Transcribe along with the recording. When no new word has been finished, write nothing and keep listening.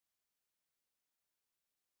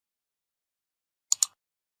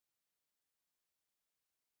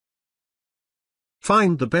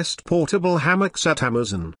Find the best portable hammocks at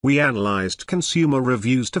Amazon. We analyzed consumer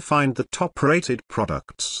reviews to find the top-rated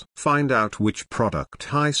products. Find out which product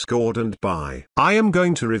high scored and buy. I am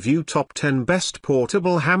going to review top 10 best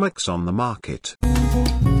portable hammocks on the market.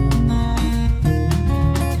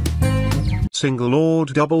 Single or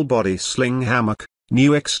double body sling hammock.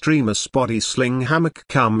 New Extremus body sling hammock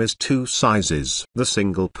comes 2 sizes. The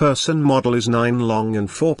single-person model is 9 long and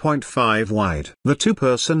 4.5 wide. The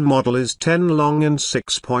 2-person model is 10 long and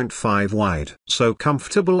 6.5 wide. So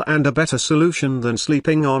comfortable and a better solution than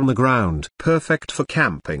sleeping on the ground. Perfect for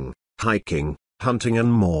camping, hiking, hunting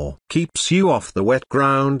and more. Keeps you off the wet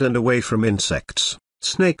ground and away from insects,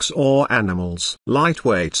 snakes or animals.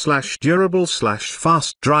 Lightweight / durable /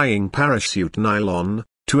 fast drying parachute nylon.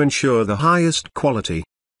 To ensure the highest quality,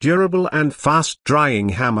 durable and fast drying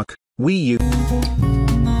hammock, we use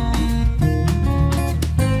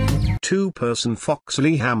 2-person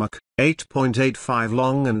Foxelli hammock, 8.85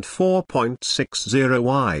 long and 4.60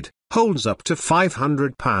 wide, holds up to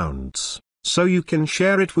 500 pounds, so you can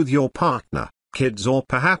share it with your partner, kids or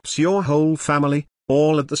perhaps your whole family,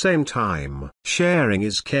 all at the same time. Sharing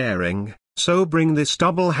is caring. So bring this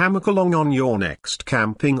double hammock along on your next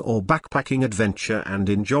camping or backpacking adventure and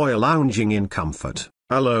enjoy lounging in comfort,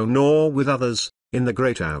 alone or with others, in the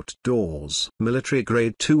great outdoors.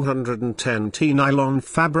 Military-grade 210T nylon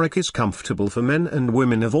fabric is comfortable for men and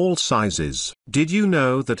women of all sizes. Did you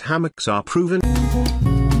know that hammocks are proven?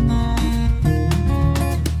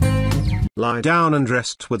 Lie down and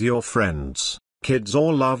rest with your friends, kids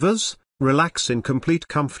or lovers. Relax in complete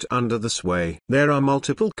comfort under the sway. There are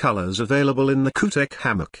multiple colors available in the Kootek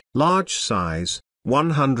hammock. Large size,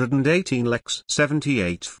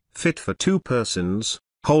 118x78, fit for 2 persons,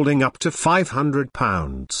 holding up to 500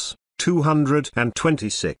 pounds,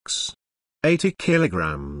 226. 80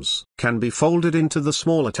 kilograms. Can be folded into the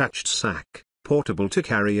small attached sack, portable to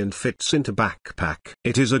carry and fits into backpack.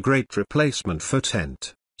 It is a great replacement for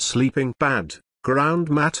tent, sleeping pad,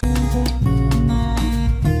 ground mat.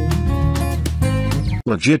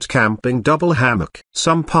 Legit camping double hammock.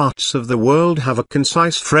 Some parts of the world have a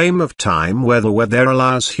concise frame of time where the weather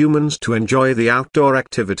allows humans to enjoy the outdoor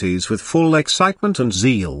activities with full excitement and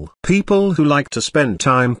zeal. People who like to spend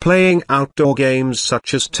time playing outdoor games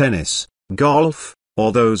such as tennis, golf,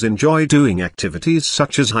 or those enjoy doing activities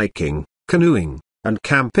such as hiking, canoeing, and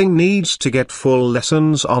camping needs to get full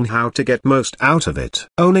lessons on how to get most out of it.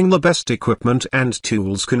 Owning the best equipment and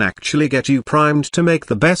tools can actually get you primed to make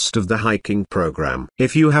the best of the hiking program.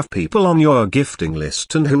 If you have people on your gifting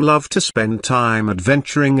list and who love to spend time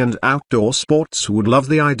adventuring and outdoor sports would love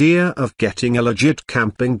the idea of getting a legit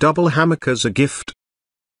camping double hammock as a gift.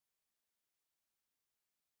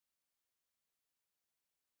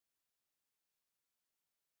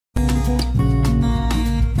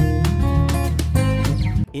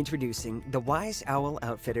 Introducing the Wise Owl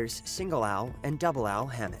Outfitters Single Owl and Double Owl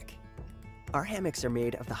Hammock. Our hammocks are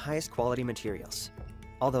made of the highest quality materials.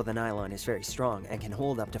 Although the nylon is very strong and can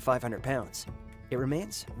hold up to 500 pounds, it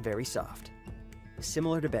remains very soft.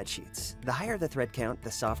 Similar to bed sheets, the higher the thread count, the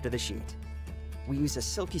softer the sheet. We use a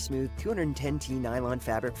silky smooth 210T nylon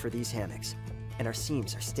fabric for these hammocks, and our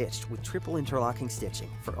seams are stitched with triple interlocking stitching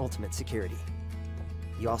for ultimate security.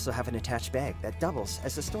 You also have an attached bag that doubles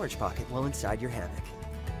as a storage pocket while inside your hammock.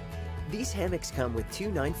 These hammocks come with 2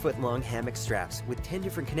 9-foot-long hammock straps with 10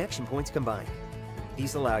 different connection points combined.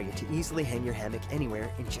 These allow you to easily hang your hammock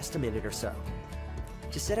anywhere in just a minute or so.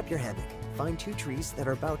 To set up your hammock, find 2 trees that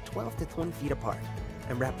are about 12 to 20 feet apart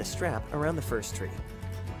and wrap the strap around the first tree.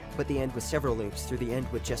 Put the end with several loops through the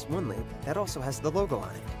end with just 1 loop that also has the logo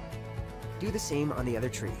on it. Do the same on the other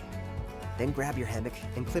tree. Then grab your hammock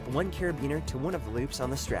and clip 1 carabiner to one of the loops on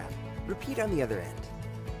the strap. Repeat on the other end.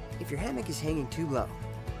 If your hammock is hanging too low,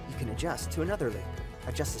 you can adjust to another loop,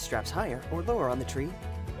 adjust the straps higher or lower on the tree,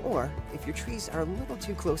 or if your trees are a little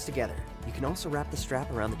too close together, you can also wrap the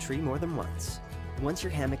strap around the tree more than once. Once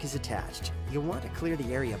your hammock is attached, you'll want to clear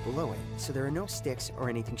the area below it so there are no sticks or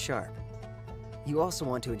anything sharp. You also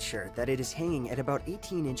want to ensure that it is hanging at about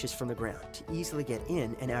 18 inches from the ground to easily get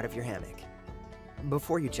in and out of your hammock.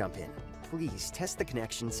 Before you jump in, please test the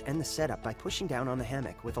connections and the setup by pushing down on the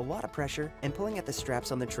hammock with a lot of pressure and pulling at the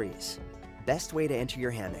straps on the trees. Best way to enter your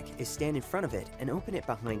hammock is stand in front of it and open it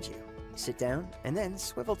behind you. Sit down and then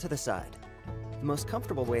swivel to the side. The most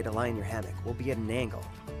comfortable way to lie in your hammock will be at an angle.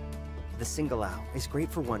 The single owl is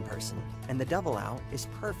great for 1 person, and the double owl is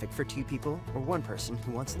perfect for 2 people or 1 person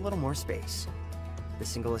who wants a little more space. The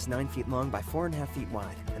single is 9 feet long by 4.5 feet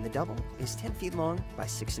wide, and the double is 10 feet long by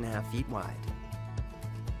 6.5 feet wide.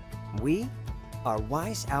 We are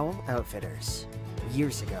Wise Owl Outfitters.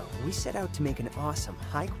 Years ago, we set out to make an awesome,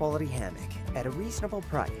 high-quality hammock at a reasonable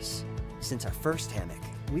price. Since our first hammock,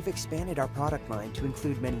 we've expanded our product line to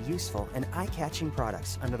include many useful and eye-catching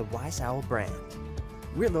products under the Wise Owl brand.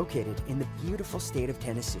 We're located in the beautiful state of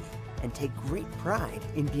Tennessee and take great pride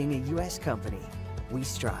in being a U.S. company. We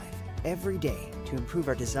strive every day to improve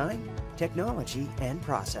our design, technology, and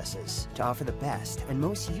processes to offer the best and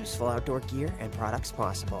most useful outdoor gear and products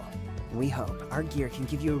possible. We hope our gear can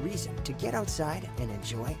give you a reason to get outside and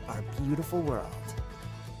enjoy our beautiful world.